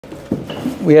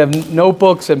We have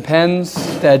notebooks and pens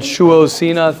that Shua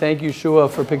Osina. Thank you, Shua,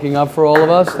 for picking up for all of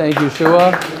us. Thank you,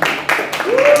 Shua.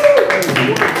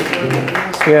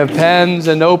 We have pens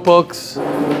and notebooks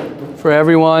for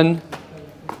everyone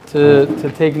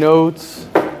to take notes.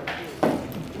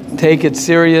 Take it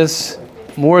serious,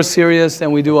 more serious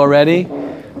than we do already.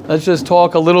 Let's just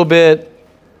talk a little bit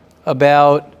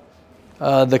about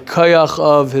the koyach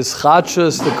of his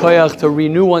chadshus, the koyach to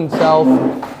renew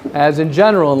oneself. As in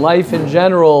general, in life in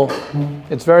general,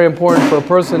 it's very important for a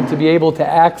person to be able to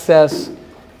access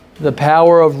the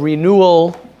power of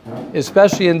renewal,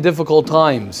 especially in difficult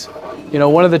times. You know,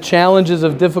 one of the challenges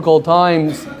of difficult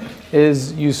times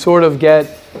is you sort of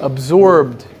get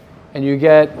absorbed and you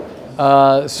get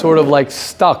sort of like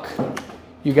stuck.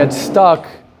 You get stuck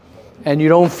and you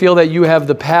don't feel that you have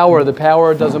the power. The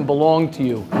power doesn't belong to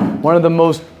you. One of the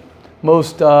most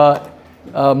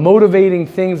motivating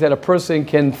things that a person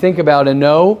can think about and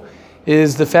know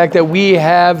is the fact that we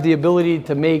have the ability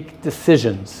to make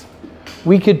decisions.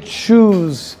 We could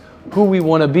choose who we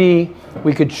want to be.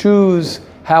 We could choose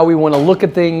how we want to look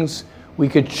at things. We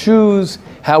could choose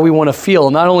how we want to feel.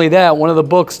 Not only that, one of the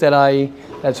books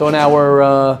that's on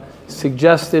our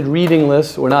suggested reading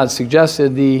list, or not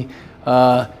suggested, the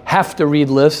have to read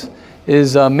list,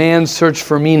 is Man's Search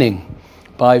for Meaning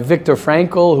by Viktor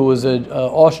Frankl, who was an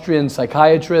Austrian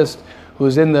psychiatrist who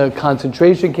was in the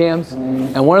concentration camps.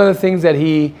 And one of the things that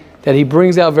he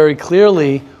brings out very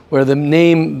clearly, where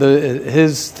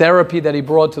his therapy that he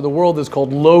brought to the world is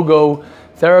called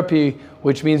logotherapy,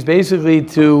 which means basically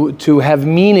to have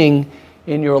meaning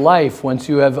in your life. Once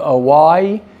you have a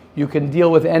why, you can deal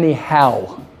with any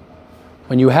how.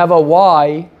 When you have a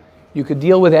why, you could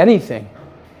deal with anything.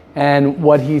 And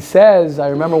what he says, I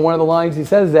remember one of the lines he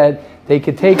says, that they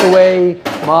could take away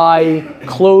my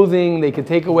clothing, they could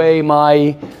take away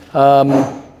my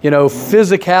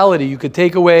physicality, you could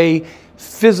take away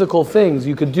physical things,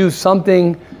 you could do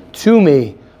something to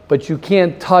me, but you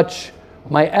can't touch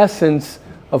my essence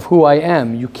of who I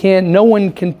am. No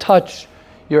one can touch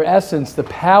your essence, the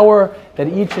power that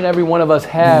each and every one of us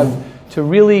have to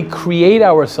really create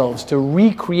ourselves, to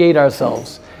recreate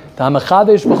ourselves. The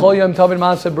Hamachadesh B'chol Yom Tov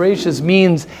Ma'aseh Bereishis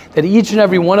means that each and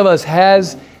every one of us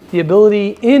has the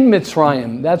ability in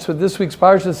Mitzrayim. That's what this week's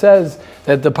parsha says,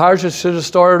 that the parsha should have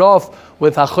started off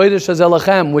with HaChodesh Hazeh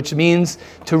Lachem, which means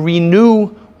to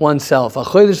renew oneself.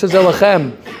 HaChodesh Hazeh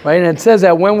Lachem, right? And it says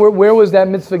that where was that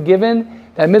mitzvah given?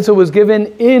 That mitzvah was given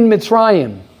in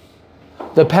Mitzrayim.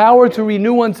 The power to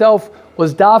renew oneself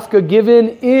was dafka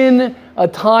given in a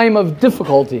time of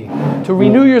difficulty. To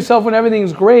renew yourself when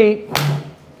everything's great,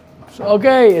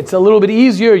 okay, it's a little bit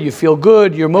easier, you feel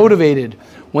good, you're motivated.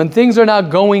 When things are not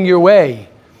going your way,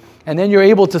 and then you're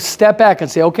able to step back and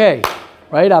say, okay,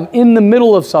 right, I'm in the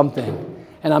middle of something,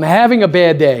 and I'm having a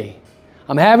bad day.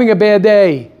 I'm having a bad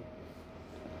day.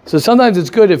 So sometimes it's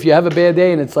good if you have a bad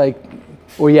day and it's like,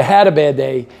 or you had a bad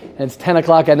day, and it's 10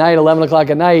 o'clock at night, 11 o'clock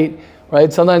at night,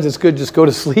 right? Sometimes it's good just go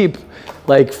to sleep,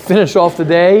 like finish off the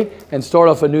day and start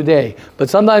off a new day. But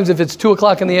sometimes if it's 2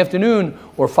 o'clock in the afternoon,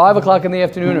 or 5 o'clock in the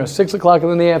afternoon, or 6 o'clock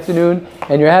in the afternoon,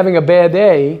 and you're having a bad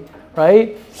day,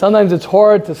 right? Sometimes it's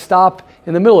hard to stop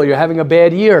in the middle. You're having a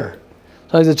bad year.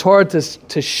 Sometimes it's hard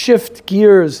to shift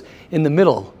gears in the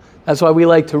middle. That's why we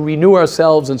like to renew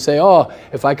ourselves and say,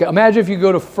 imagine if you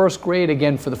go to first grade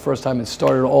again for the first time and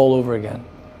start it all over again.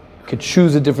 You could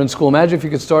choose a different school. Imagine if you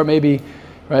could start maybe,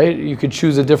 right? You could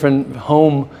choose a different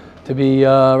home to be,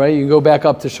 right? You go back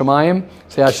up to Shemayim,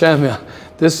 say, Hashem,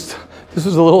 this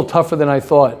was a little tougher than I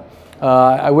thought.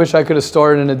 I wish I could have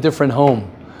started in a different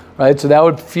home. Right? So that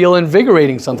would feel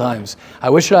invigorating sometimes. I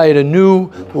wish I had a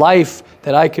new life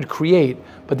that I could create.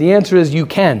 But the answer is you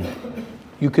can.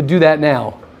 You could do that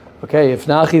now. Okay, if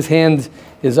Nachi's hand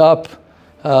is up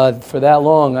for that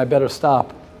long, I better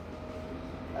stop.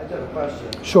 I just have a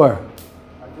question. Sure.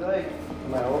 I feel like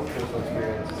in my own personal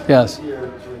experience, it's Yes.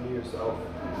 easier to renew yourself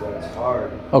when it's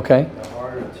hard. Okay. And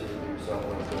harder to renew yourself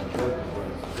when it's going good, because when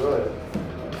it's good,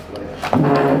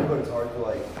 it's hard to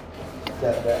like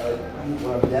step back. Like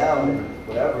when I'm down and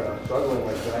whatever, and I'm struggling,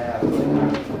 like then I have to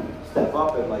like step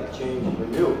up and like change and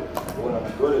renew. But when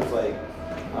I'm good, it's like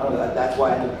I don't know. That's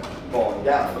why I end up falling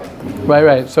down.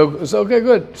 Right. So okay,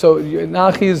 good. So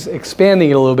Nachi's expanding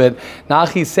it a little bit.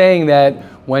 Nachi's saying that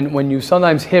when you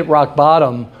sometimes hit rock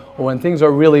bottom, or when things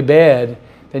are really bad,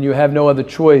 then you have no other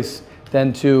choice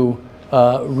than to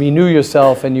renew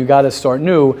yourself, and you got to start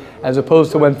new, as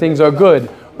opposed to when things are good.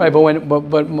 Right, but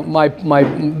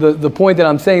the point that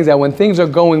I'm saying is that when things are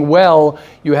going well,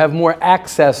 you have more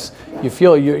access. You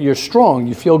feel you're strong.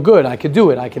 You feel good. I could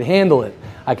do it. I could handle it.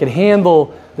 I could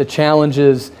handle the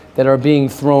challenges that are being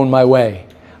thrown my way.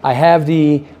 I have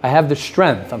the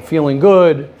strength. I'm feeling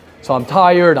good, so I'm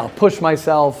tired. I'll push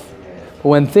myself. But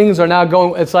when things are not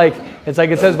going, it's like it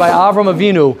says by Avram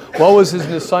Avinu. What was his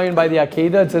nisayon by the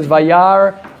Akedah? It says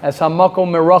Vayar as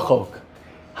Hamakom Merachok.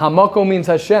 Hamakom means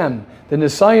Hashem. The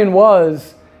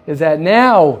nisayon is that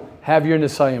now have your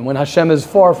nisayon when Hashem is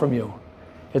far from you.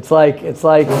 It's like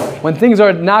when things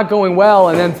are not going well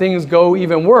and then things go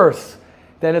even worse.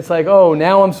 Then it's like, oh,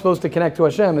 now I'm supposed to connect to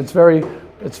Hashem. It's very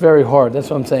hard. That's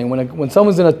what I'm saying. When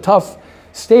someone's in a tough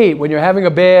state, when you're having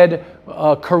a bad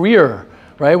career,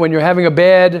 right? When you're having a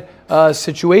bad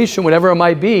situation, whatever it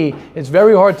might be, it's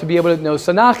very hard to be able to know.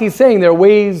 Sanachi's saying there are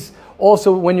ways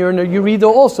also when you're in a Yerida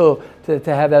also to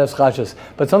have that as chashas.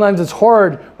 But sometimes it's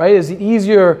hard, right? Is it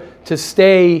easier to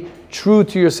stay true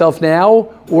to yourself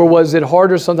now, or was it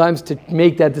harder sometimes to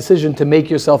make that decision to make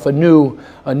yourself a new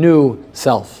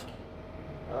self?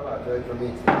 I don't know. I feel like for me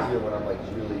it's easier when I'm like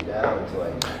really down to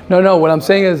like. No. What I'm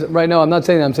saying is, right now, I'm not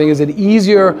saying that. I'm saying, is it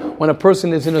easier when a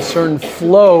person is in a certain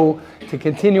flow to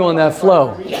continue on that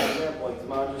flow? For example, like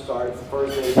tomorrow just started. It's the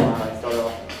first day tomorrow. I started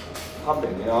off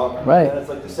pumping, you know. Right. And then it's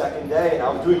like the second day, and I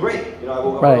was doing great. You know, I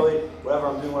woke up early, whatever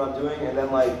I'm doing, what I'm doing, and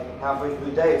then like halfway through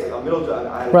the day, it's like I'm middle.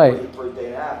 I had a first day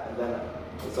and a half, and then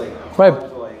it's like hard to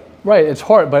like. Right. It's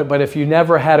hard, but if you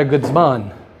never had a good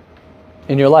zman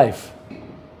in your life.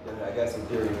 I guess in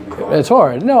theory it would be hard. It's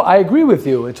hard. No, I agree with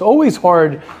you. It's always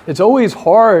hard. It's always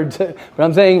hard. But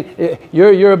I'm saying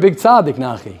you're a big tzaddik,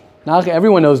 Nachi. Nachi.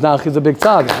 Everyone knows Nachi is a big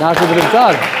tzaddik. Nachi is a big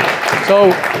tzaddik.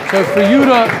 So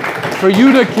for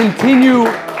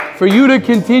you to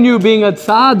continue being a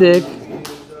tzaddik.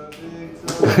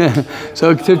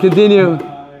 So to continue,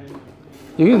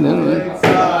 you can do it.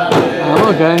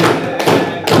 I'm okay.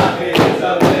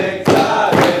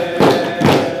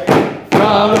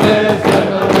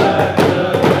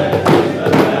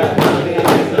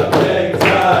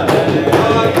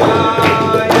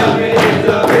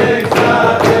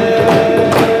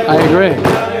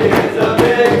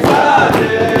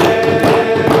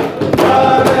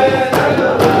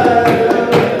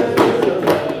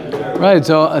 Right,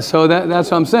 so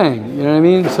that's what I'm saying. You know what I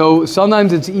mean? So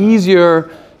sometimes it's easier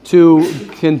to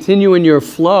continue in your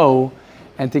flow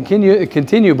and to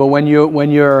continue. But when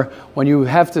you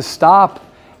have to stop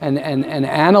and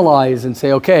analyze and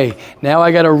say, okay, now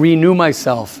I got to renew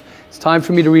myself. It's time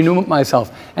for me to renew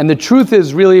myself. And the truth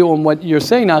is really on what you're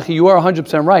saying, Nachi, you are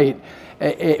 100% right.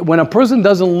 When a person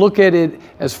doesn't look at it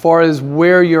as far as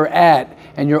where you're at,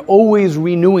 and you're always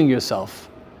renewing yourself,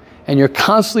 and you're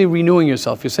constantly renewing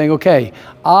yourself. You're saying, okay,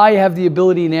 I have the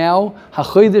ability now, I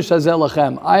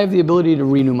have the ability to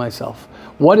renew myself.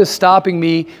 What is stopping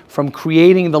me from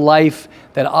creating the life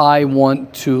that I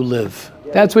want to live?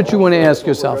 That's what you want to ask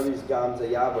yourself.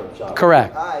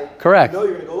 Correct. Correct. You know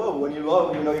you're going to go low. When you're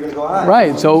low, you know you're going to go high.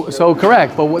 Right, so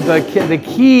correct. But what the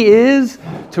key is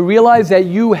to realize that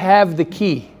you have the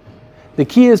key. The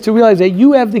key is to realize that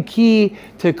you have the key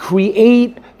to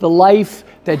create the life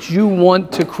that you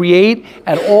want to create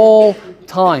at all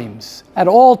times. At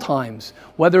all times.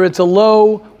 Whether it's a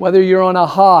low, whether you're on a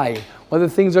high, whether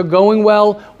things are going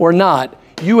well or not.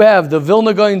 You have, the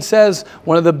Vilna Gaon says,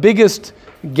 one of the biggest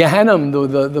Gehenna,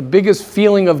 the biggest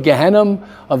feeling of Gehenna,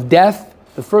 of death,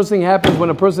 the first thing happens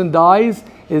when a person dies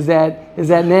is that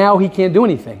now he can't do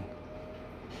anything.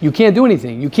 You can't do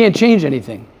anything. You can't change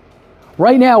anything.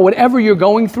 Right now, whatever you're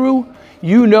going through,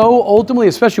 you know ultimately,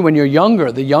 especially when you're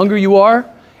younger, the younger you are,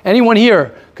 anyone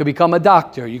here could become a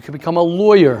doctor, you could become a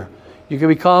lawyer, you could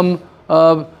become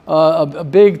a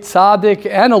big tzaddik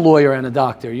and a lawyer and a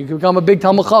doctor, you could become a big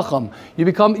Talmid Chacham, you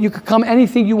could become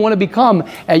anything you want to become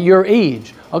at your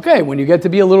age. Okay, when you get to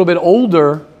be a little bit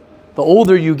older, the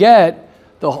older you get,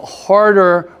 the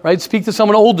harder, right? Speak to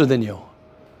someone older than you.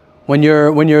 When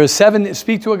you're 7,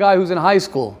 speak to a guy who's in high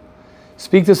school.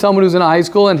 Speak to someone who's in high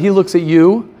school and he looks at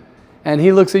you and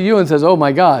says, oh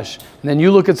my gosh. And then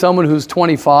you look at someone who's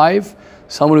 25,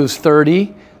 someone who's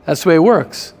 30. That's the way it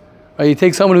works. Right? You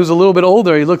take someone who's a little bit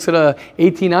older, he looks at a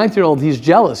 18, 19-year-old, he's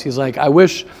jealous. He's like, I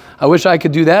wish I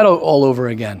could do that all over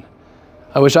again.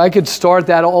 I wish I could start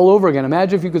that all over again.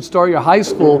 Imagine if you could start your high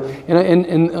school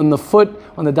in the foot,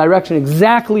 on the direction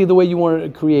exactly the way you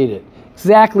wanted to create it.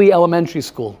 Exactly elementary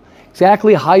school.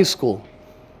 Exactly high school.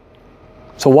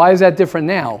 So why is that different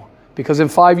now? Because in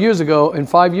 5 years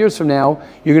from now,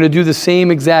 you're going to do the same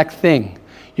exact thing.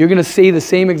 You're going to say the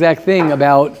same exact thing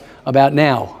about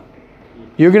now.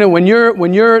 You're going to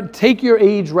when you're take your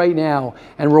age right now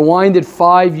and rewind it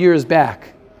 5 years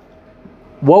back.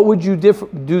 What would you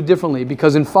do differently?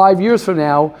 Because in 5 years from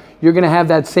now, you're going to have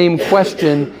that same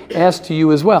question asked to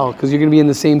you as well, because you're going to be in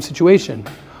the same situation.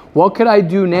 What could I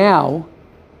do now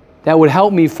that would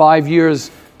help me 5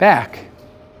 years back.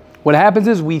 What happens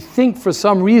is we think for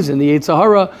some reason, the Yetzer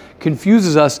Hara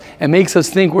confuses us and makes us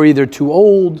think we're either too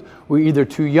old, we're either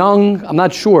too young, I'm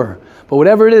not sure. But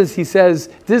whatever it is, he says,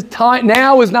 this time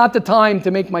now is not the time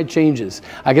to make my changes.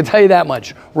 I can tell you that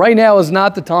much. Right now is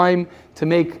not the time to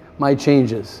make my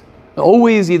changes.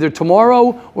 Always either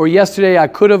tomorrow or yesterday, I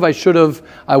could have, I should have,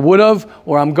 I would have,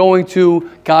 or I'm going to,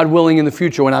 God willing, in the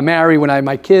future, when I marry, when I have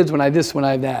my kids, when I this, when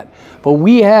I have that. But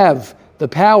we have the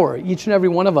power, each and every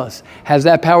one of us has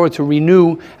that power to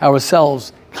renew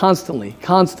ourselves constantly,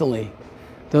 constantly.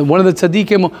 One of the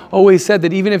tzaddikim always said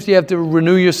that even if you have to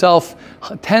renew yourself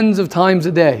tens of times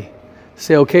a day,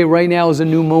 say, okay, right now is a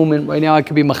new moment. Right now I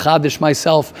could be machadish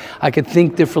myself. I could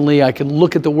think differently. I could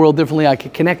look at the world differently. I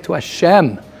could connect to Hashem.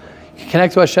 You can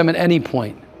connect to Hashem at any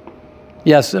point.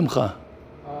 Yes, Simcha.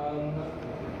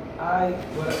 I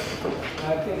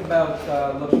think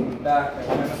about looking back. I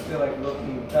kind of feel like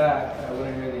looking back, I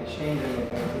wouldn't really change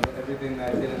anything. Everything that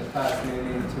I did in the past made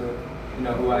me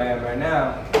into, who I am right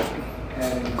now.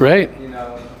 And, great.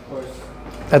 Of course,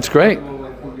 that's great.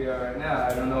 With who we are right now,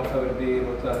 I don't know if I would be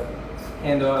able to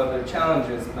handle other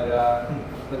challenges, but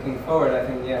looking forward, I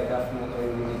think, definitely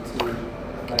we need to,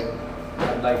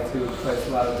 I'd like to place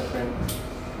a lot of different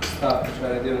stuff to try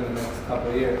to do in the next couple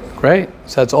of years. Great.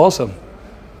 So that's awesome.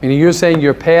 Meaning you're saying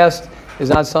your past is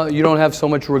not something, you don't have so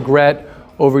much regret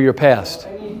over your past.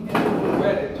 Any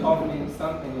regret, it taught me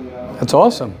something, That's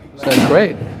awesome. So that's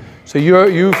great. So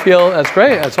you feel, that's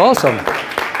great, that's awesome.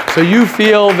 So you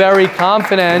feel very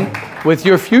confident with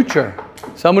your future.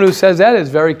 Someone who says that is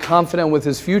very confident with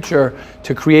his future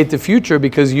to create the future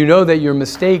because you know that your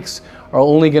mistakes are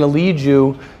only going to lead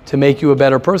you to make you a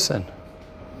better person.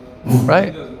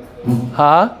 Right?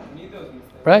 Huh?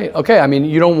 Right, okay, I mean,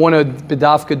 you don't want to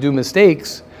bidafka do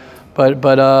mistakes, but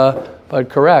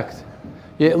correct.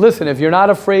 Yeah, listen, if you're not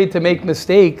afraid to make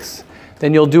mistakes,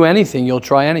 then you'll do anything, you'll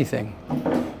try anything.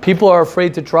 People are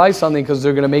afraid to try something because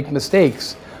they're going to make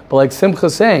mistakes. But like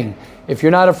Simcha's saying, if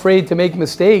you're not afraid to make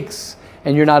mistakes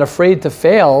and you're not afraid to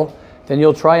fail, then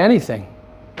you'll try anything.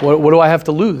 What do I have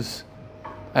to lose?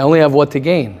 I only have what to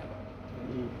gain.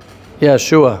 Yeah,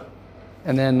 Shua.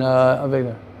 And then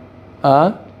Avigdor.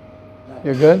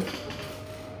 You're good?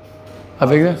 Avigdor? I was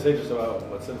going to say just about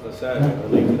what Simcha said, I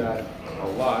relate to that a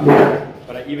lot.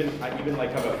 But I even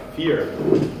have a fear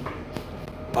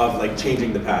of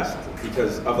changing the past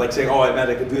because of saying, oh, I meant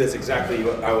I could do this exactly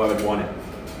how I would want it.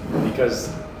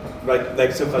 Because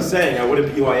like Simcha's saying, I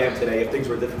wouldn't be who I am today if things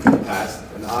were different from the past.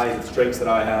 And the strengths that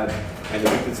I had and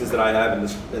the weaknesses that I have and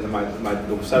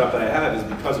the setup that I have is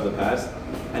because of the past.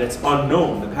 And it's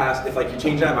unknown. The past, if you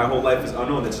change that, my whole life is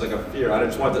unknown. It's like a fear. I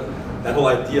just want that whole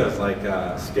idea is like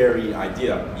a scary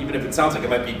idea. Even if it sounds like it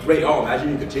might be great. Oh, imagine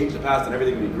you could change the past and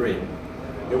everything would be great.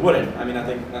 It wouldn't. I mean, I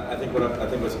think what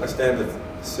I stand with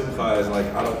Simcha is I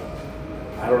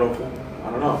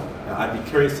don't know. I'd be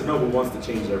curious to know who wants to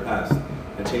change their past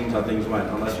and change how things went,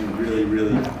 unless you really,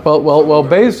 really. Well,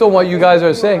 based on what you guys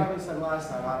are saying. Rabbi said last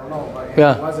time, I don't know, but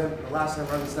Yeah. it wasn't the last time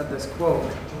Rabbi said this quote.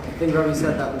 I think Rabbi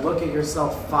said that look at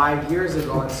yourself 5 years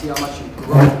ago and see how much you've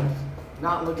grown.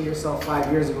 Not look at yourself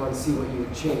 5 years ago and see what you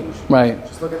would change. Right.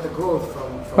 Just look at the growth from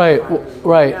Right, 5 years ago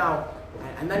right. now.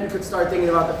 And then you could start thinking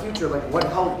about the future, like what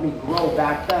helped me grow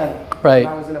back then Right.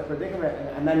 when I was in a predicament.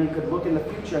 And then you could look in the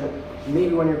future and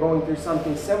maybe when you're going through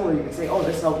something similar, you could say, oh,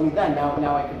 this helped me then,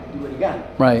 now I can do it again.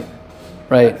 Right.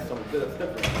 Right.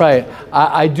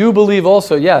 I do believe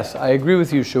also, yes, I agree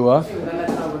with you, Shua. Then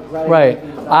that's not regretting Right.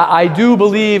 anything. I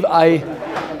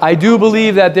do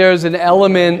believe that there's an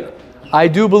element. I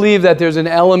do believe that there's an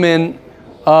element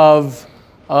of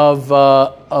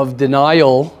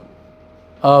denial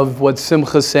of what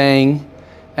Simcha's saying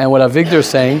and what Avigdor's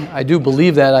saying. I do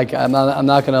believe that. I'm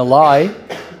not going to lie.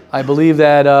 I believe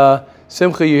that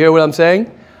Simcha. You hear what I'm saying?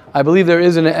 I believe there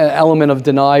is an element of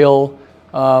denial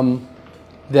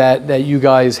that you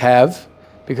guys have,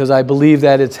 because I believe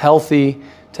that it's healthy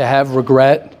to have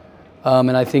regret.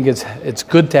 And I think it's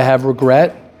good to have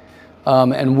regret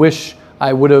and wish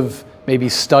I would have maybe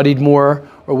studied more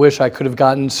or wish I could have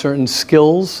gotten certain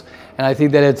skills. And I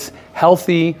think that it's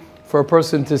healthy for a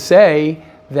person to say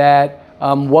that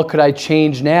what could I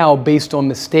change now based on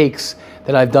mistakes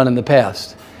that I've done in the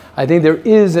past. I think there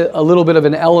is a little bit of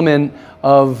an element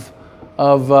of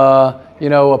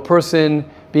a person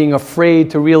being afraid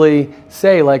to really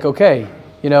say okay,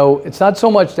 it's not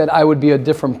so much that I would be a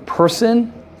different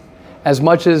person as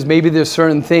much as maybe there's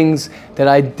certain things that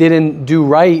I didn't do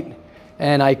right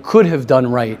and I could have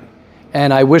done right.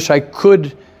 And I wish I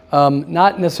could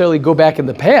not necessarily go back in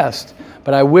the past,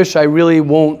 but I wish I really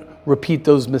won't repeat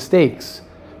those mistakes.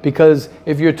 Because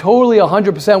if you're totally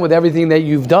 100% with everything that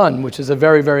you've done, which is a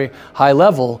very, very high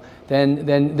level,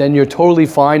 then you're totally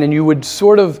fine, and you would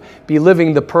sort of be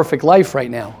living the perfect life right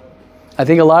now. I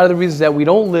think a lot of the reasons that we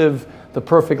don't live the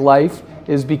perfect life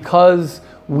is because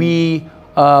we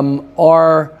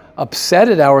are upset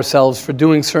at ourselves for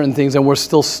doing certain things, and we're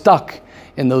still stuck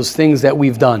in those things that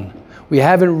we've done. We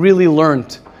haven't really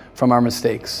learned from our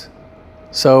mistakes.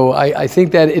 So I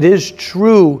think that it is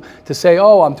true to say,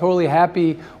 oh, I'm totally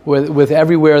happy with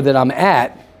everywhere that I'm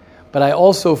at, but I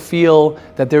also feel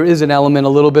that there is an element, a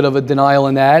little bit of a denial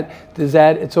in that, is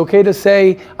that it's okay to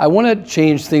say, I want to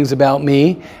change things about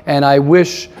me, and I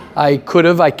wish I could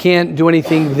have. I can't do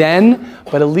anything then,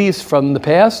 but at least from the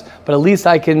past, but at least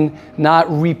I can not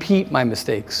repeat my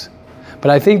mistakes.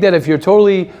 But I think that if you're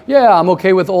totally, yeah, I'm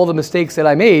okay with all the mistakes that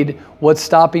I made, what's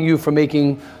stopping you from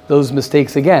making those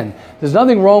mistakes again? There's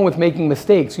nothing wrong with making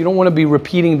mistakes. You don't want to be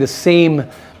repeating the same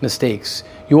mistakes.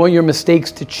 You want your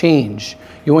mistakes to change.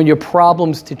 You want your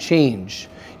problems to change.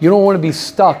 You don't want to be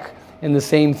stuck in the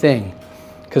same thing,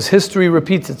 because history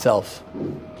repeats itself.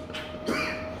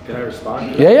 Can I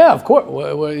respond? Yeah, of course.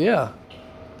 Well, yeah.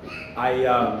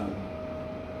 I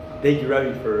thank you,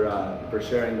 Rebbe, for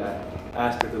sharing that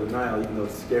aspect of denial, even though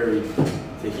it's scary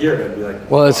to hear it. I'd be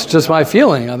like, Well, it's just my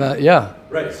feeling on that. Yeah.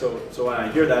 right. So when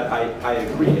I hear that, I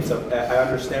agree. I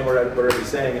understand what Rebbe's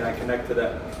saying, and I connect to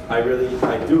that. I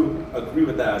do agree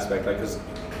with that aspect. Like, because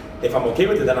if I'm okay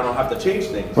with it, then I don't have to change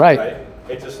things. Right.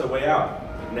 It's just a way out.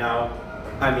 Now,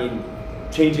 I mean,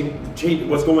 change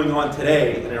what's going on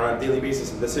today and on a daily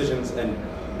basis, and decisions and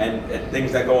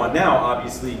things that go on now.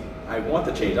 Obviously, I want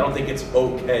to change. I don't think it's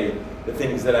okay the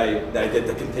things that I did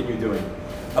to continue doing.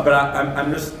 But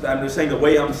I'm just saying the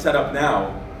way I'm set up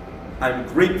now, I'm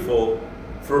grateful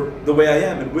for the way I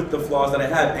am and with the flaws that I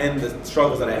have and the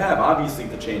struggles that I have. Obviously,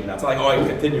 to change that. It's not like, oh, I can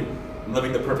continue. I'm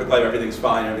living the perfect life. Everything's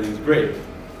fine. Everything's great.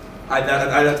 I kind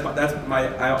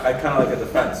of like a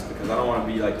defense, because I don't want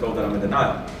to be like told that I'm in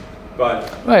denial.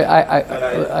 But right,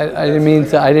 I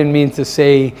didn't mean to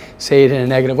say it in a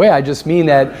negative way. I just mean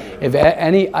that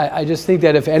I just think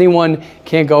that if anyone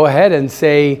can't go ahead and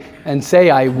say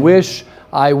I wish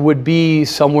I would be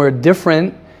somewhere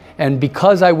different, and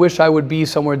because I wish I would be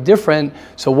somewhere different,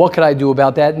 so what could I do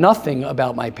about that? Nothing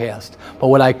about my past. But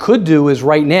what I could do is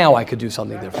right now I could do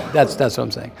something different. That's what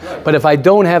I'm saying. But if I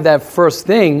don't have that first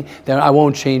thing, then I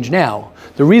won't change now.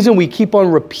 The reason we keep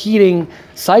on repeating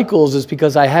cycles is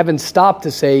because I haven't stopped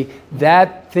to say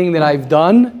that thing that I've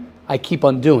done, I keep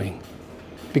on doing.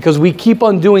 Because we keep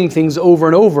on doing things over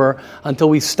and over until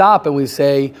we stop and we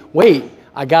say, wait,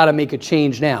 I gotta make a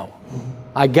change now.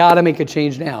 I gotta make a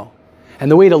change now. And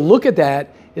the way to look at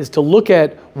that is to look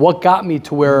at what got me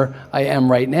to where I am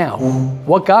right now.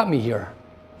 What got me here?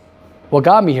 What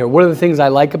got me here? What are the things I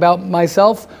like about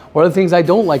myself? What are the things I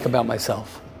don't like about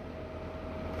myself?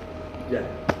 yeah,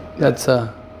 That's,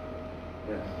 yeah.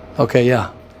 okay,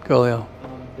 yeah. Go, Leo.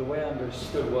 The way I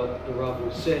understood what the Rav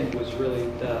was saying was really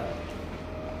that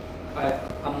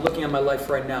I'm looking at my life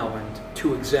right now, and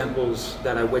two examples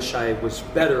that I wish I was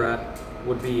better at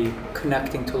would be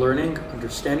connecting to learning,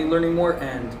 understanding learning more,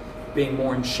 and being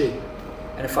more in shape.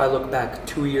 And if I look back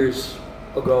 2 years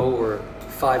ago or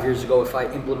 5 years ago, if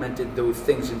I implemented those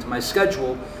things into my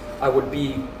schedule, I would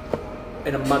be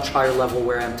in a much higher level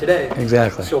where I am today.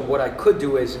 Exactly. So what I could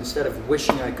do is, instead of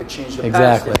wishing I could change the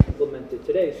Exactly. past, implement it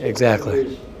today. So Exactly. 2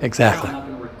 years Exactly. I'm not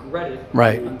going to regret it.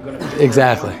 Right. I'm gonna do it.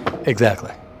 Exactly.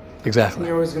 Exactly. And Exactly.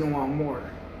 you're always going to want more.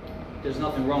 There's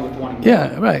nothing wrong with wanting more.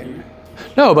 Yeah, right.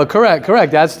 No, but correct.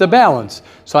 That's the balance.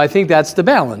 So I think that's the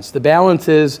balance. The balance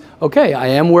is, okay, I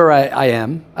am where I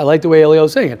am. I like the way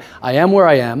Elio's saying it. I am where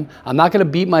I am. I'm not going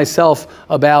to beat myself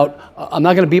up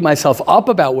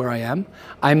about where I am.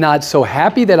 I'm not so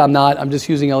happy that I'm just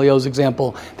using Elio's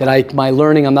example, that my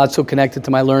learning, I'm not so connected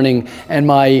to my learning, and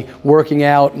my working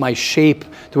out, my shape,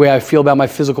 the way I feel about my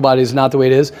physical body is not the way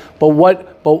it is.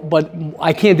 But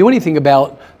I can't do anything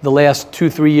about the last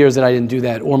 2-3 years that I didn't do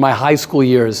that, or my high school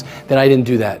years that I didn't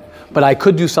do that. But I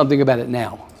could do something about it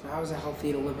now. So how is it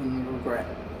healthy to live in regret?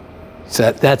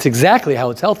 So that's exactly how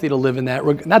it's healthy to live in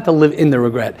that, not to live in the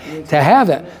regret, to have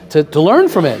that, to learn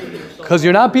from it. Because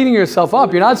you're not beating yourself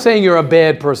up. You're not saying you're a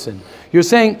bad person. You're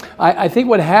saying, I think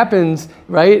what happens,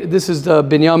 right? This is the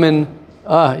Binyamin.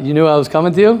 You knew I was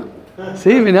coming to you?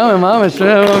 See, Binyamin, Mama,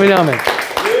 Binyamin.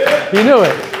 He knew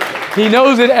it. He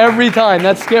knows it every time.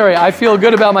 That's scary. I feel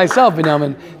good about myself,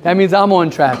 Binyamin. That means I'm on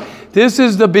track. This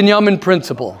is the Binyamin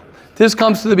principle. this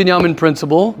comes to the Binyamin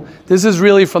principle. This is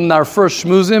really from our first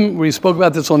Shmuzim. We spoke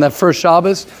about this on that first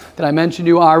Shabbos that I mentioned to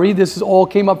you, Ari. This is all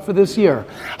came up for this year.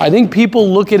 I think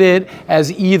people look at it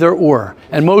as either or.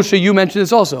 And Moshe, you mentioned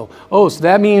this also. Oh, so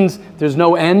that means there's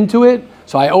no end to it?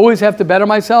 So I always have to better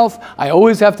myself. I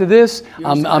always have to this.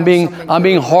 I'm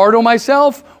being hard on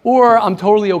myself, or I'm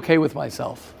totally okay with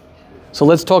myself. So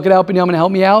let's talk it out, Binyamin.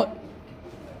 Help me out.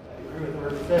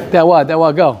 That what?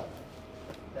 Go.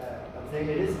 I'm saying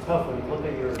it is tough when you look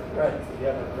at your regrets. If you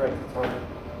have regrets, it's hard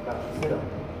not to sit on it.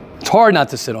 It's hard not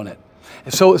to sit on it.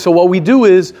 So what we do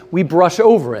is we brush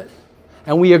over it,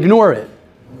 and we ignore it,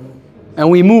 and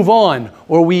we move on,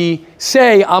 or we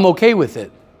say I'm okay with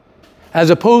it, as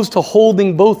opposed to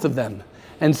holding both of them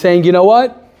and saying, you know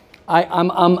what?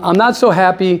 I'm not so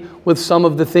happy with some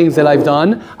of the things that I've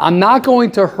done. I'm not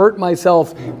going to hurt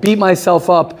myself, beat myself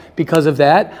up because of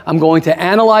that. I'm going to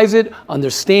analyze it,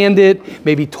 understand it,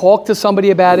 maybe talk to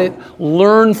somebody about it,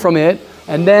 learn from it,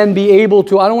 and then be able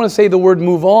to, I don't want to say the word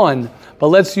move on, but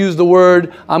let's use the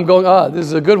word, this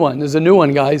is a good one. This is a new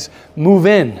one, guys. Move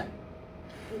in.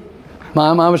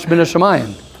 Mamash bin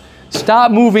Hashemayim.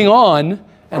 Stop moving on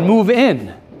and move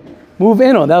in. Move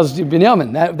in on. That was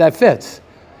Binyamin. That fits.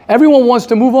 Everyone wants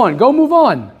to move on. Go move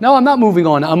on. No, I'm not moving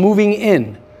on. I'm moving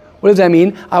in. What does that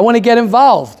mean? I want to get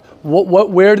involved.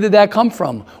 Where did that come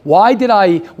from? Why did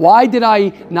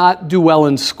I not do well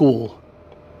in school?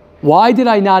 Why did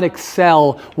I not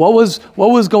excel? What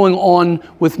was going on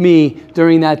with me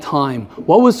during that time?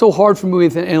 What was so hard for me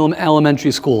in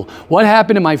elementary school? What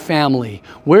happened in my family?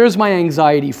 Where's my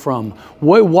anxiety from?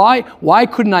 Why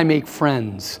couldn't I make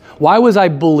friends? Why was I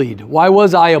bullied? Why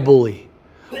was I a bully?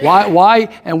 Why?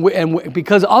 And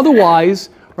because otherwise,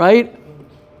 right,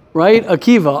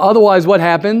 Akiva. Otherwise, what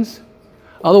happens?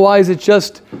 Otherwise, it's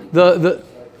just the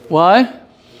what?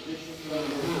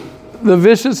 The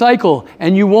vicious cycle,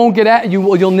 and you won't get at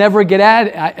you'll never get at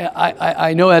it.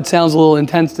 I know that sounds a little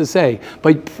intense to say,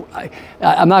 but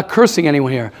I'm not cursing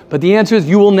anyone here. But the answer is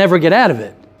you will never get out of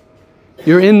it.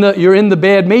 You're in the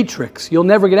bad matrix. You'll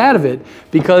never get out of it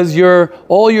because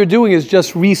all you're doing is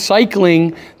just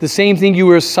recycling the same thing you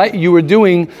were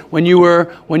doing when you're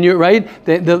right.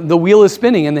 The wheel is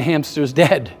spinning and the hamster's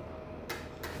dead.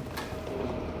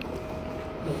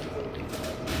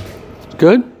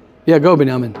 Good? Yeah, go,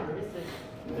 Binyamin.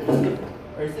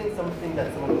 Are you saying something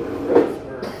that someone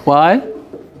regrets, or Why?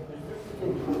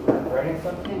 regretting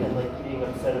something and like being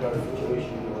upset about a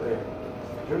situation you were in?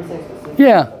 Are you saying specific?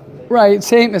 Yeah, right.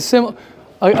 Same, similar.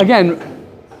 Again,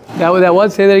 that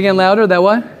what? Say that again louder. That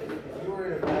what? If you were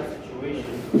in a bad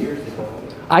situation years ago,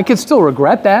 I could still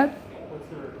regret that. what's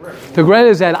the regret? The regret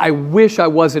is that I wish I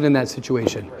wasn't in that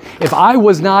situation. If I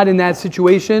was not in that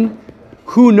situation,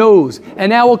 who knows? And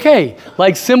now, okay,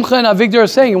 like Simcha and Avigdor are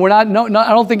saying, and I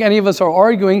don't think any of us are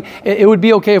arguing. It would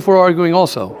be okay if we're arguing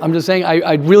also. I'm just saying,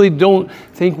 I really don't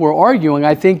think we're arguing.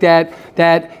 I think that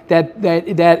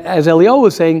as Elio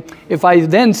was saying, if I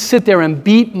then sit there and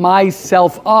beat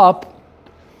myself up,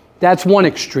 that's one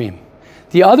extreme.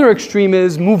 The other extreme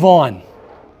is move on.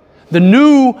 The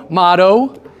new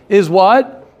motto is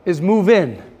what? Is move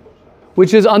in,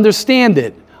 which is understand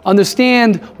it.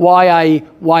 Understand why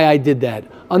I did that.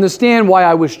 Understand why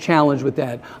I was challenged with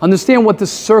that. Understand what the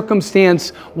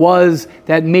circumstance was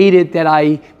that made it that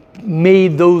I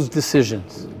made those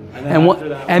decisions.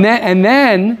 And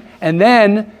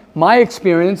then my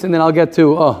experience, and then I'll get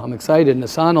to I'm excited,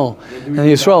 Nasanel and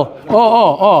Yisrael.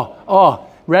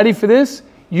 Ready for this?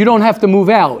 You don't have to move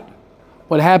out.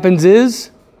 What happens is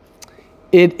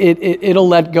it'll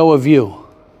let go of you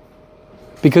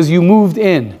because you moved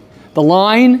in. The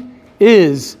line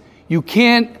is, you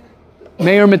can't,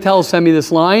 Mayor Mattel sent me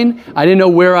this line. I didn't know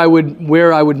where I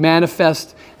would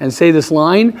manifest and say this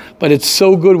line, but it's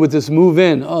so good with this move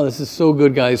in. Oh, this is so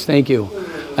good, guys. Thank you.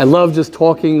 I love just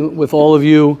talking with all of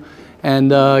you and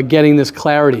getting this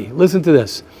clarity. Listen to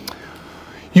this.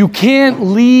 You can't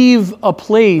leave a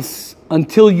place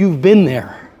until you've been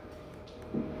there.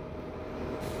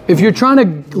 If you're trying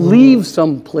to leave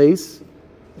some place,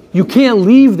 you can't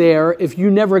leave there if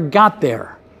you never got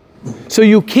there. So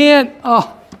you can't,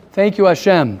 thank you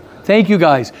Hashem. Thank you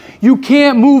guys. You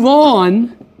can't move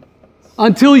on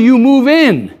until you move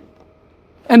in.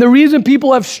 And the reason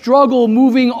people have struggled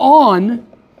moving on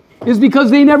is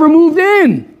because they never moved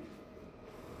in.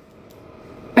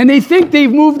 And they think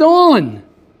they've moved on,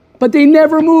 but they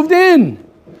never moved in.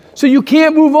 So you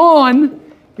can't move on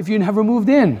if you never moved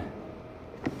in.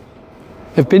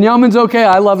 If Binyamin's okay,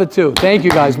 I love it too. Thank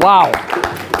you guys. Wow.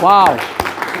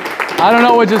 I don't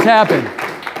know what just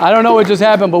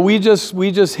happened. But we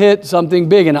just hit something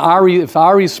big. And if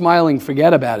Ari's smiling,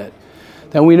 forget about it.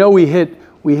 Then we know we hit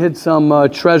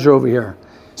treasure over here.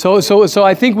 So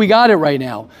I think we got it right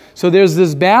now. So there's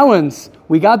this balance.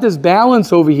 We got this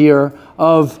balance over here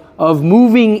of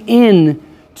moving in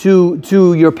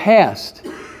to your past,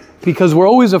 because we're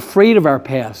always afraid of our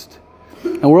past,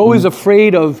 and we're always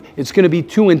afraid of it's going to be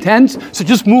too intense. So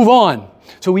just move on.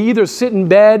 So we either sit in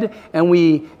bed and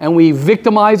we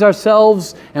victimize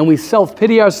ourselves and we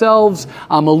self-pity ourselves.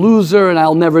 I'm a loser and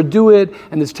I'll never do it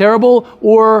and it's terrible.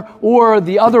 Or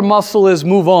the other muscle is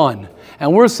move on.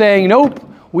 And we're saying, nope,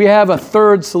 we have a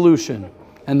third solution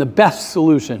and the best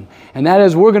solution. And that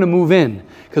is we're going to move in.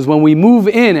 Because when we move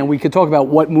in, and we could talk about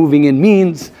what moving in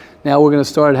means, now we're going to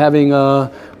start having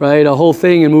a whole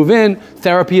thing and move in.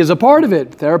 Therapy is a part of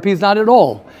it. Therapy is not at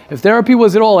all. If therapy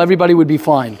was at all, everybody would be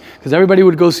fine. Because everybody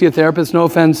would go see a therapist. No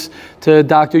offense to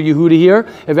Dr. Yehuda here.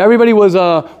 If everybody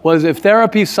if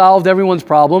therapy solved everyone's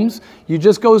problems, you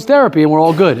just go to therapy and we're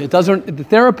all good. The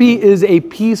therapy is a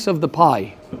piece of the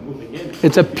pie.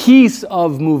 It's a piece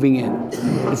of moving in.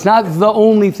 It's not the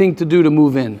only thing to do to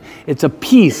move in. It's a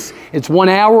piece. It's 1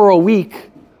 hour a week.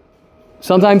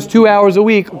 Sometimes 2 hours a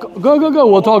week. Go.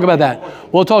 We'll talk about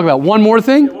that. We'll talk about one more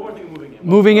thing. One more thing moving in.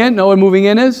 Moving in. Know what moving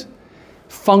in is?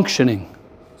 Functioning.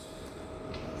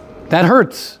 That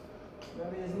hurts.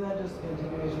 Isn't that just a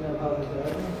continuation of how the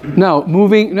therapy? No,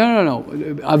 moving. No.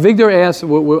 Victor asked.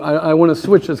 I want to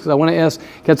switch this because I want to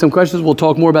get some questions. We'll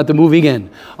talk more about the moving in.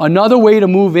 Another way to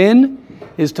move in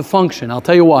is to function. I'll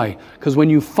tell you why. Because when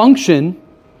you function,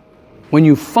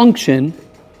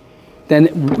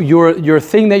 then your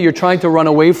thing that you're trying to run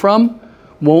away from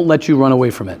won't let you run away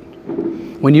from it.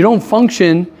 When you don't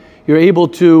function, you're able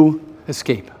to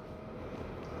escape.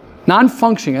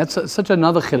 Non-functioning, that's such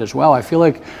another chiddush. Wow, I feel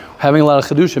like having a lot of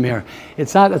chiddushim here.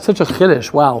 It's such a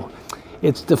chiddush. Wow.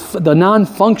 It's the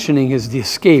non-functioning is the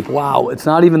escape. Wow, it's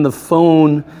not even the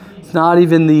phone. It's not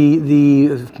even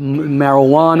the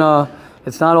marijuana.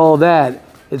 It's not all that.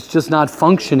 It's just not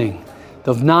functioning.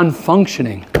 The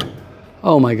non-functioning.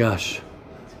 Oh my gosh.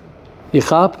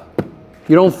 Yichap,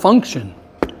 you don't function.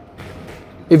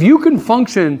 If you can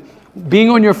function being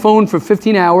on your phone for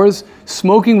 15 hours,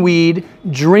 smoking weed,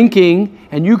 drinking,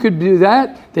 and you could do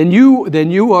that, then you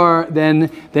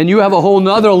have a whole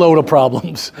nother load of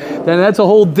problems. Then that's a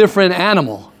whole different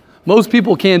animal. Most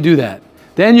people can't do that.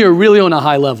 Then you're really on a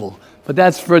high level. But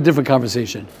that's for a different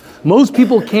conversation. Most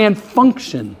people can't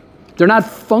function. They're not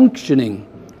functioning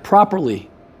properly.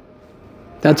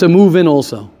 That's a move in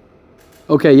also.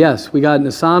 Okay, yes, we got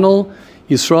Nisanel,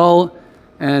 Yisrael,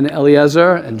 and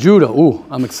Eliezer, and Judah. Ooh,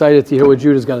 I'm excited to hear what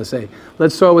Judah's got to say.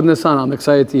 Let's start with Nisanel. I'm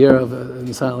excited to hear of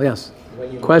Nisanel. Yes.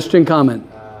 Question, comment?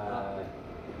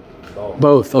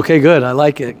 Both. Okay, good. I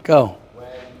like it. Go.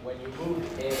 When you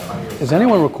move in on yourself. Is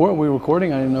anyone recording? Are we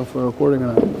recording? I didn't know if we're recording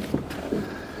or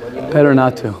not. Better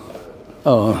not to.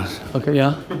 Oh, okay,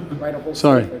 yeah.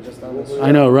 Sorry.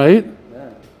 I know, right?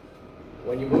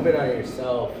 When you move in on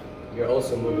yourself, you're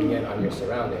also moving in on your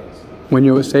surroundings. When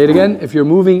you say it again, if you're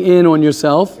moving in on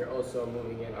yourself, You're also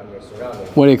moving in on your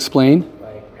surroundings. what do you explain?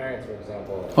 Like parents, for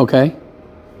example. Okay.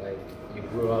 Like you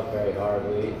grew up very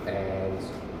horribly, and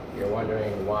you're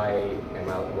wondering why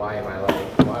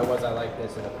was I like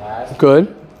this in the past? Good.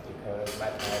 Because my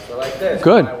parents were like this.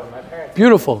 Good. Why were my parents?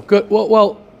 Beautiful. Good.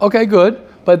 Well, okay, good.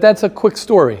 But that's a quick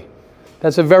story.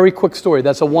 That's a very quick story.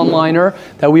 That's a one-liner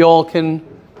that we all can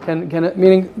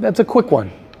meaning that's a quick one.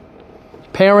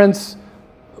 Parents,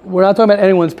 we're not talking about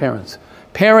anyone's parents.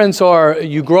 Parents are,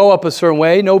 you grow up a certain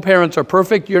way. No parents are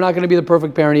perfect. You're not going to be the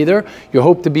perfect parent either. You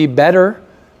hope to be better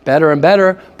and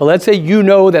better. But let's say you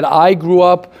know that I grew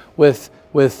up with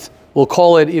we'll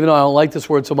call it, even though I don't like this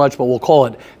word so much, but we'll call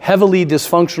it heavily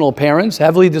dysfunctional parents,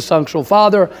 heavily dysfunctional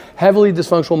father, heavily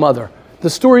dysfunctional mother. The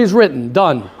story is written,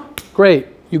 done. Great.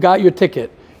 You got your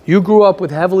ticket. You grew up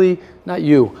with a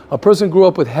person grew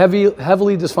up with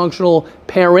heavily dysfunctional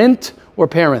parent or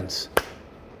parents.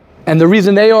 And the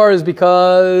reason they are is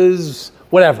because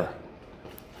whatever.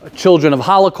 Children of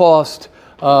Holocaust,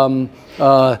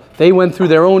 they went through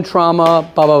their own trauma,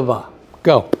 blah, blah, blah.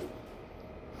 Go.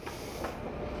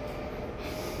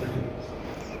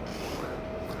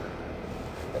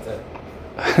 That's it.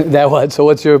 That what? So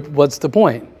what's the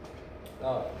point?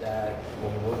 No, that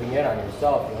when you're moving in on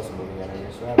yourself, you're also moving in on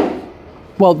your surroundings.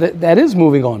 Well, that is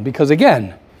moving on because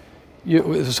again, Well,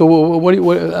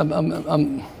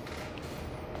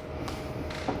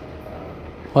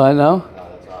 no?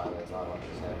 That's all I want to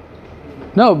say.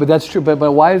 No, but that's true.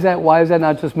 But why is that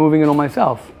not just moving in on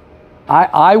myself?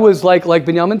 I was like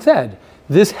Binyamin said,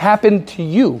 this happened to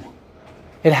you.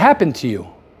 It happened to you.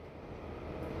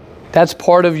 That's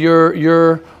part of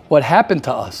your what happened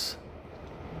to us.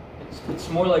 it's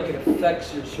more like it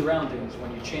affects your surroundings.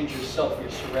 When you change yourself, your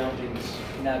surroundings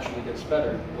naturally gets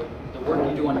better. The work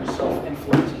you do on yourself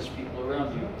influences people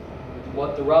around you.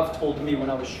 What the Rav told me when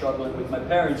I was struggling with my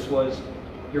parents was,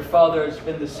 your father has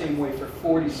been the same way for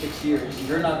 46 years.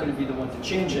 You're not going to be the one to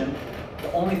change him.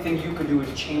 The only thing you can do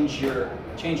is change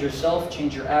yourself,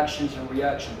 change your actions and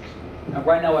reactions. And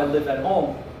right now I live at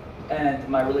home, and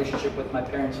my relationship with my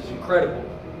parents is incredible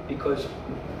because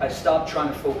I stopped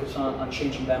trying to focus on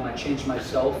changing them. I changed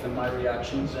myself and my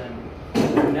reactions,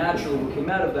 and naturally what came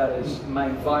out of that is my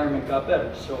environment got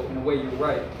better. So in a way, you're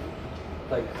right.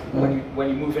 Like when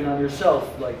you move in on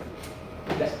yourself, like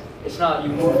that, it's not you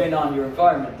move in on your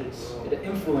environment. It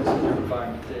influences your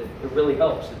environment. It really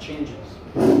helps. It changes.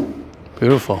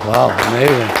 Beautiful. Wow.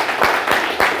 Amazing.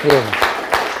 Beautiful.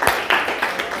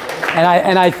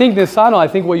 And I think Nisano, I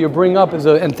think what you bring up is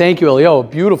and thank you, Elio,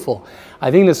 beautiful.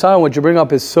 I think Nisano, what you bring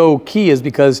up is so key, is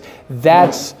because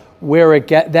that's where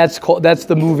that's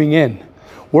the moving in.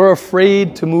 We're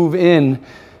afraid to move in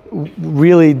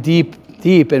really deep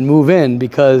and move in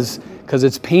because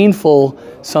it's painful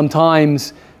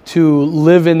sometimes to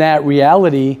live in that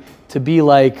reality, to be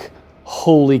like,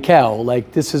 holy cow,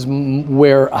 like this is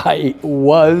where I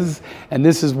was and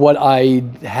this is what I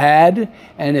had,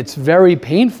 and it's very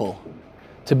painful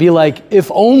to be like,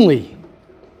 if only,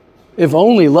 a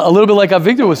little bit like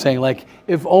Avigdor was saying, like,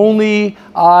 if only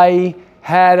I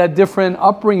had a different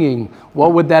upbringing,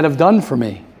 what would that have done for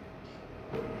me?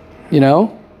 You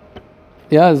know?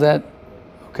 Yeah, is that,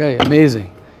 okay,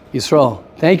 amazing. Yisrael,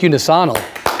 thank you, Nisano.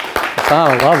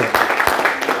 Nisano, love it.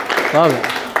 Love it.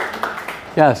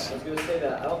 Yes. I was going to say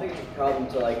that I don't think it's a problem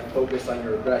to like focus on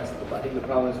your regrets. I think the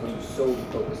problem is when you solely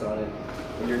focus on it,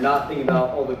 when you're not thinking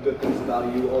about all the good things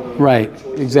about you, all the right,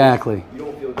 choices. Exactly. You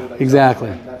don't feel good about exactly.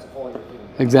 yourself, and that's all you're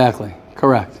thinking. Exactly.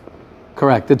 Correct.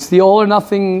 It's the all or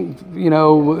nothing,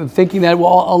 thinking that,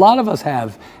 well, a lot of us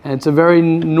have. And it's a very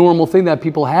normal thing that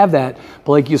people have that.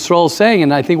 But like Yisrael's saying,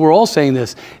 and I think we're all saying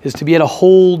this, is to be able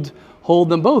to hold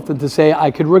them both and to say, I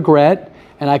could regret,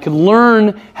 and I could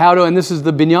learn how to, and this is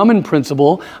the Binyamin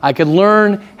principle, I could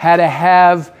learn how to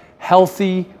have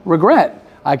healthy regret.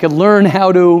 I could learn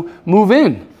how to move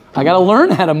in. I got to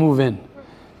learn how to move in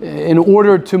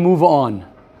order to move on.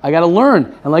 I got to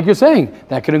learn. And like you're saying,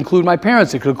 that could include my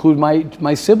parents. It could include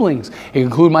my siblings. It could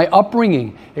include my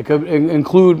upbringing. It could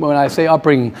include, when I say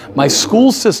upbringing, my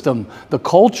school system, the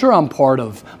culture I'm part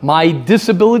of, my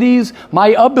disabilities, my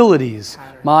abilities,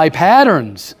 my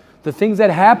patterns, the things that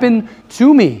happen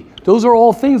to me. Those are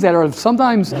all things that are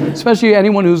sometimes, especially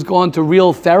anyone who's gone to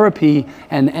real therapy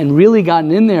and really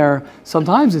gotten in there,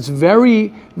 sometimes it's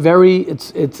very, very,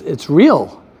 it's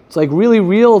real. It's like really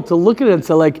real to look at it and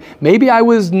say, like, maybe I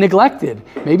was neglected.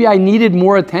 Maybe I needed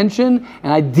more attention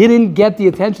and I didn't get the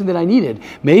attention that I needed.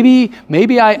 Maybe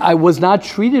I was not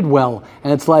treated well.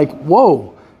 And it's like,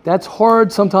 whoa, that's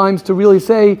hard sometimes to really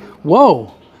say,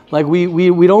 whoa. Like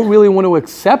we don't really want to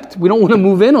accept, we don't want to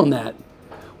move in on that.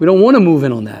 We don't want to move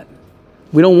in on that.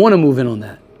 We don't want to move in on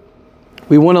that.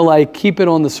 We want to like keep it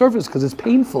on the surface because it's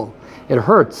painful. It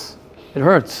hurts. It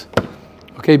hurts.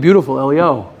 Okay, beautiful,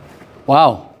 Elio.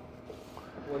 Wow.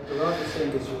 What the Rav is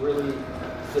saying is really,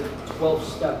 the 12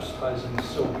 steps ties in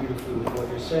so beautifully with what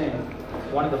you're saying.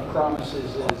 One of the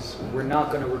promises is we're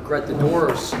not going to regret the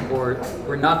doors, or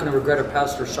we're not going to regret our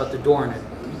past or shut the door on it.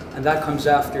 And that comes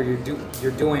after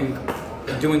you're doing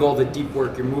all the deep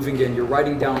work. You're moving in. You're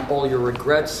writing down all your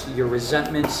regrets, your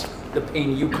resentments, the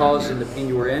pain you caused and the pain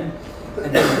you were in.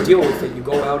 And then you deal with it. You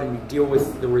go out and you deal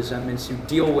with the resentments. You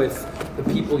deal with the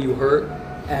people you hurt.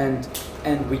 And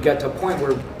we get to a point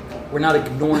where we're not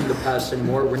ignoring the past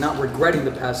anymore. We're not regretting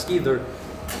the past either.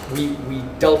 We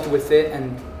dealt with it,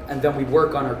 and then we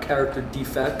work on our character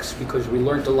defects because we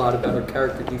learned a lot about our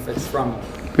character defects from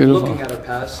looking at our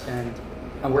past, and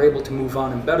we're able to move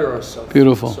on and better ourselves.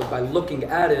 Beautiful. So by looking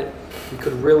at it, we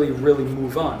could really, really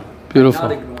move on. Beautiful.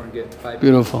 By not ignoring it.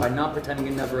 By not pretending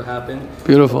it never happened.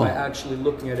 Beautiful. By actually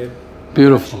looking at it.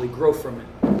 Beautiful. Actually grow from it.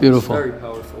 Beautiful. It's very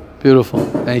powerful. Beautiful.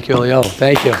 Thank you, Elio.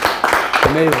 Thank you.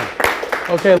 Amazing.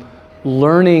 Okay.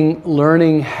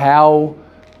 Learning how,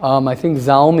 I think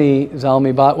Zalmi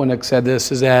Botwinick said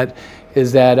this, is that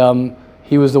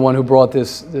he was the one who brought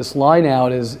this line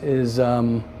out, is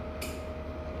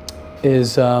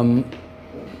it's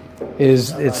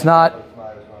not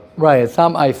right. It's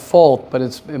not my fault, but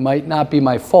it might not be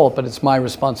my fault, but it's my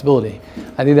responsibility.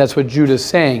 I think that's what Judah's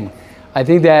saying. I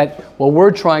think that what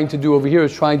we're trying to do over here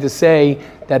is trying to say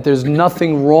that there's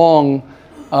nothing wrong.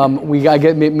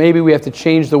 Maybe we have to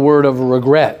change the word of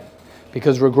regret,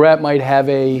 because regret might have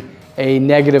a a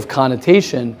negative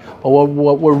connotation. But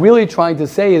what we're really trying to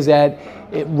say is that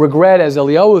regret, as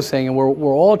Eliyahu was saying, and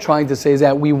we're all trying to say, is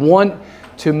that we want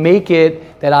to make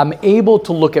it that I'm able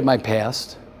to look at my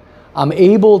past, I'm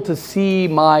able to see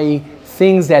my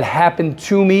things that happened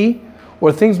to me,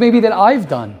 or things maybe that I've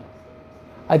done.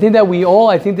 I think that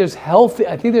I think there's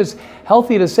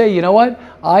healthy to say, you know what,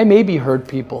 I maybe hurt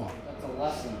people. That's a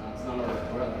lesson, that's not a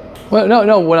regret. Well,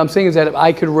 no, what I'm saying is that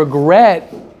I could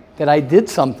regret that I did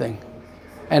something,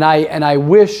 and I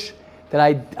wish that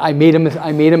I made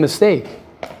a mistake,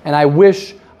 and I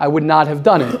wish I would not have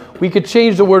done it. We could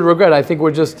change the word regret. I think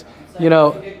we're just, You can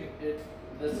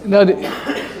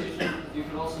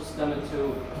also stem it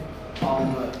to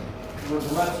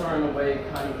regrets are in a way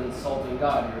kind of insulting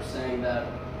God. You're saying that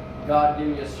God gave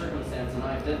me a circumstance and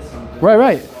I did something.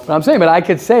 Right. But I'm saying, but I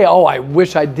could say, oh, I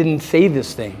wish I didn't say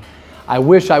this thing. I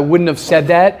wish I wouldn't have said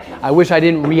that. I wish I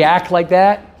didn't react like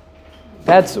that.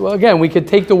 That's, well, again, we could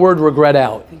take the word regret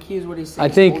out. I think he's what he's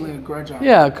saying. Holding a grudge on.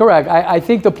 Yeah, correct. I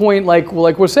think the point, like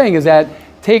we're saying, is that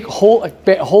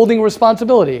holding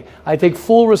responsibility. I take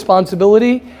full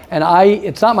responsibility, and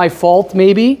it's not my fault.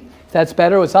 Maybe that's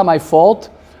better. It's not my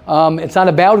fault. It's not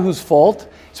about whose fault.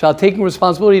 It's about taking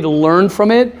responsibility to learn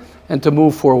from it and to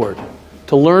move forward.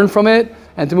 To learn from it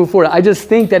and to move forward. I just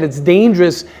think that it's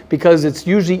dangerous because it's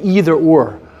usually either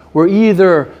or. We're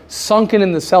either sunken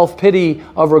in the self-pity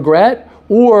of regret,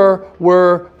 or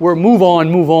we're move on.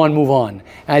 And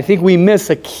I think we miss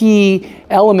a key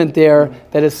element there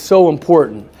that is so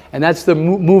important. And that's the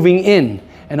moving in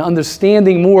and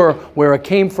understanding more where it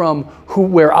came from,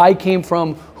 where I came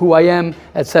from, who I am,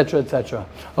 etc., etc.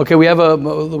 Okay, we're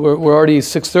already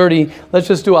 6:30. Let's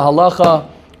just do a halacha.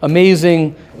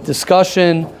 Amazing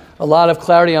discussion, a lot of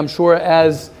clarity. I'm sure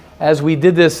as we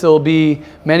did this, there'll be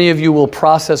many of you will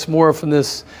process more from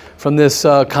this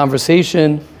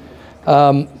conversation.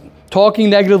 Talking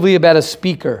negatively about a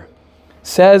speaker.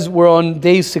 Says we're on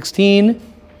day 16.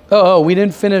 We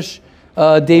didn't finish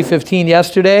day 15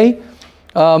 yesterday.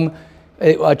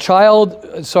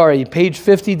 Page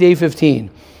 50, day 15.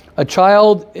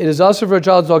 It is also for a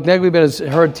child to talk negatively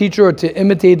about her teacher or to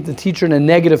imitate the teacher in a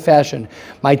negative fashion.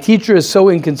 My teacher is so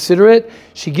inconsiderate.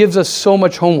 She gives us so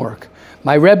much homework.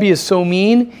 My Rebbe is so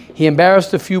mean. He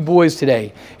embarrassed a few boys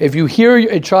today. If you hear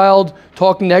a child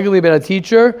talking negatively about a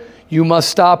teacher, you must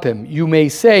stop him. You may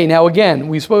say, now again,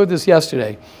 we spoke about this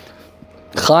yesterday.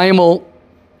 Chaim,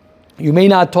 you may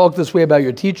not talk this way about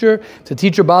your teacher. If the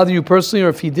teacher bothered you personally, or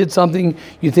if he did something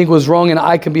you think was wrong and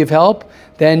I can be of help,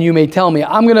 then you may tell me.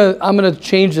 I'm gonna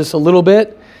change this a little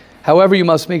bit. However, you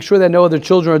must make sure that no other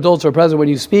children or adults are present when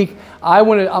you speak. I'm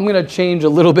going to change a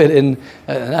little bit in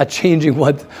not changing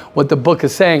what the book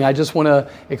is saying. I just want to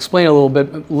explain a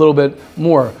little bit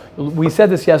more. We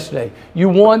said this yesterday. You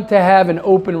want to have an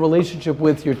open relationship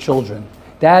with your children.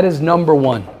 That is number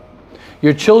one.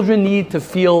 Your children need to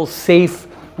feel safe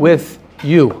with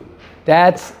you.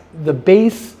 That's the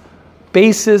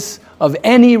basis of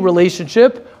any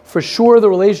relationship. For sure, the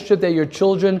relationship that your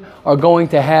children are going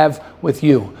to have with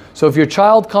you. So if your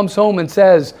child comes home and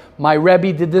says, my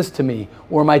Rebbe did this to me,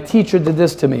 or my teacher did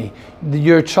this to me,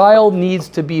 your child needs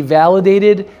to be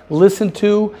validated, listened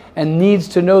to, and needs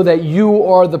to know that you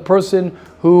are the person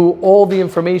who all the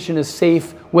information is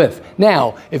safe with.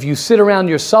 Now, if you sit around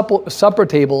your supper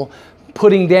table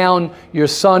putting down your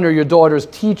son or your daughter's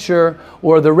teacher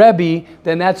or the Rebbe,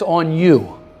 then that's on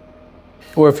you.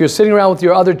 Or if you're sitting around with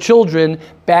your other children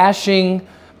bashing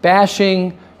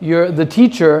the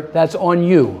teacher, that's on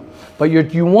you. But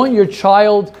you want your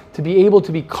child to be able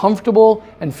to be comfortable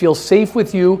and feel safe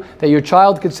with you, that your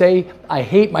child could say, I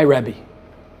hate my Rebbe.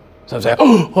 So I'm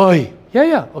saying,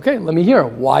 yeah, okay, let me hear.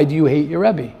 Why do you hate your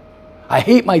Rebbe? I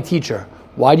hate my teacher.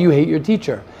 Why do you hate your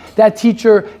teacher? That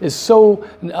teacher is so,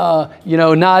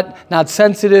 not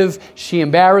sensitive. She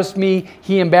embarrassed me.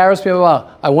 He embarrassed me.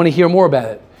 I want to hear more about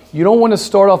it. You don't want to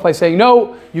start off by saying,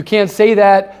 no, you can't say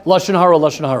that, Lashon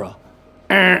Hara.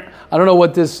 I don't know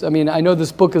what this, I know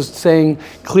this book is saying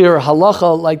clear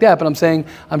halacha like that, but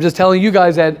I'm just telling you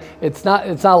guys that it's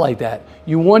not like that.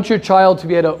 You want your child to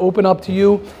be able to open up to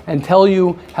you and tell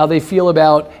you how they feel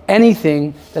about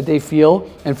anything that they feel,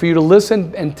 and for you to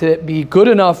listen and to be good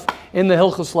enough in the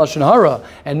Hilchos Lashon Hara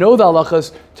and know the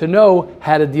halachas to know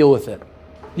how to deal with it.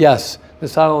 Yes,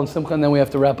 Nisano and Simcha, and then we have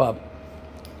to wrap up.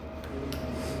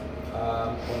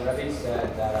 When Rebbe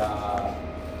said that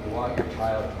you want your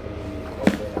child to be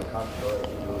open and comfortable,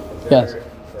 is Yes. there a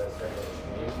certain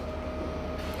extreme?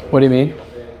 What do you mean?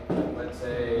 Let's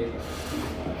say,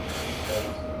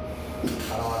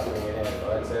 I don't want to bring it in, but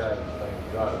let's say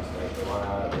like drugs, they want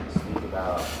to speak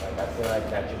about, I feel like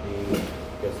that should be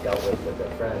just dealt with their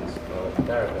friends or with the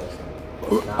therapist,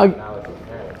 not with their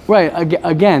parents. Right.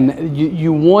 Again,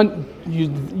 you want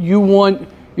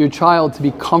your child to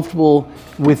be comfortable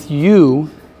with you,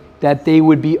 that they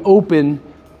would be open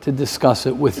to discuss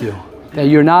it with you. That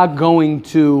you're not going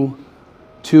to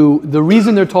the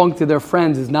reason they're talking to their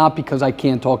friends is not because I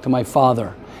can't talk to my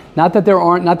father. Not that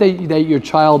that your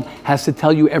child has to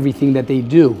tell you everything that they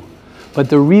do. But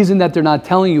the reason that they're not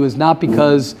telling you is not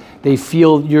because they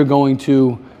feel you're going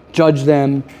to judge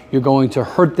them, you're going to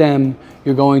hurt them,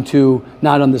 you're going to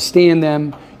not understand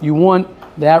them. You want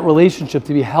that relationship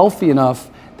to be healthy enough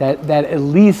that at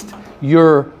least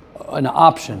you're an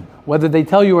option. Whether they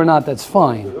tell you or not, that's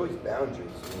fine. There's always boundaries.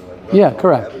 Yeah,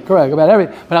 correct about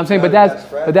everything. But I'm saying, but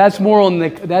that's more on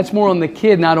the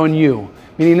kid, not on you.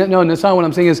 Meaning, no, that's not what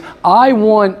I'm saying. Is I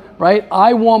want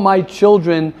my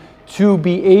children to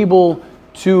be able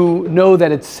to know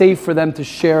that it's safe for them to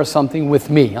share something with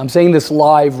me. I'm saying this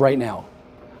live right now.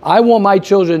 I want my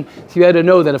children to be able to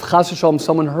know that if chas v'shalom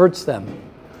someone hurts them,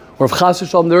 or if chas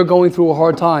v'shalom they're going through a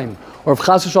hard time, or if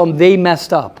chas v'shalom they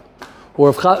messed up,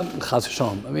 or if chas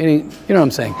v'shalom, I mean, you know what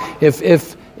I'm saying?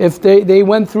 If they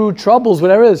went through troubles,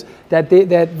 whatever it is, that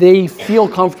they feel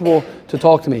comfortable to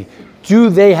talk to me. Do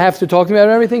they have to talk to me about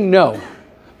everything? No.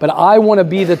 But I want to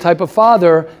be the type of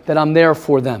father that I'm there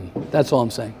for them. That's all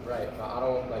I'm saying. Right. I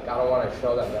don't want to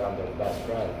show them that I'm their best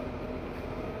friend.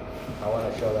 I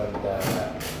want to show them that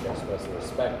they're supposed to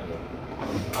respect me.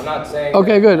 I'm not saying.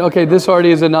 Okay, good. Okay, this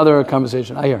already is another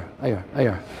conversation. I hear.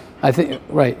 I think,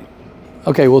 right.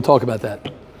 Okay, we'll talk about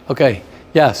that. Okay,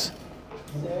 yes.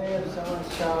 Say if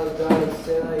someone's child dies,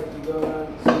 say like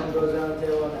someone goes around the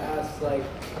table and asks like,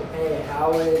 hey,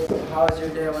 how was your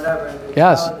day or whatever, and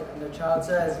the child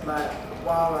says,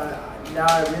 now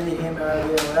I really hate my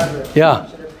idea or whatever. Yeah.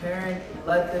 Should a parent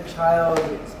let the child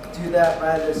do that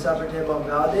by the supper table and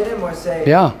validate him, or say,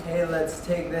 hey, let's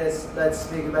take this, let's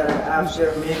speak about it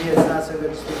after, maybe it's not so good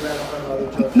to speak about it in front of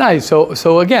other children? Nice.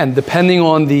 So again, depending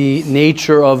on the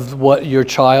nature of what your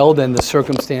child and the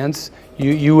circumstance,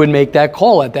 you would make that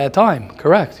call at that time.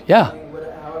 Correct. Yeah.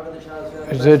 However the child's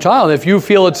feeling. As a child, if you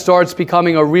feel it starts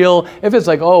becoming if it's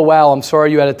like, oh wow, I'm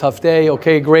sorry you had a tough day,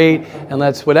 okay, great, and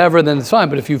let's whatever, then it's fine.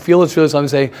 But if you feel it's really something,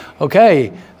 say,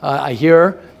 okay, I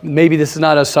hear, maybe this is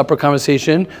not a supper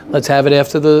conversation, let's have it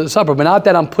after the supper. But not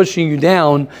that I'm pushing you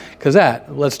down,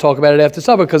 let's talk about it after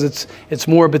supper, because it's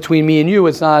more between me and you.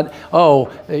 It's not,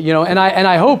 and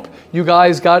I hope you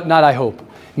guys I hope.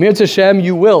 Mir Hashem,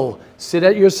 you will sit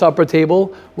at your supper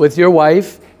table with your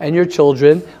wife and your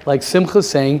children, like Simcha's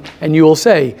saying, and you will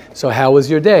say, so how was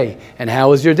your day? And how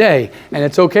was your day? And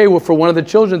it's okay for one of the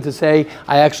children to say,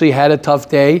 I actually had a tough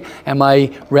day, and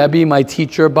my Rebbe, my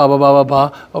teacher, blah, blah, blah, blah,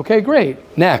 blah. Okay, great.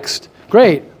 Next.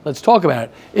 Great. Let's talk about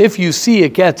it. If you see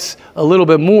it gets a little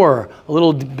bit more, a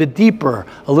little bit deeper,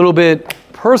 a little bit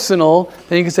personal,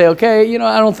 then you can say, okay,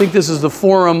 I don't think this is the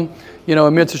forum,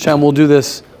 Amir Hashem, we'll do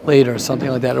this later, something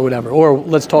like that, or whatever. Or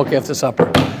let's talk after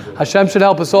supper. Hashem should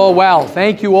help us all. Wow.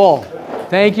 Thank you all.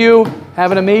 Thank you.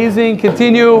 Have an amazing,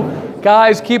 continue.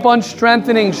 Guys, keep on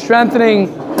strengthening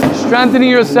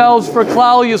yourselves for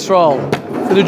Klal Yisrael.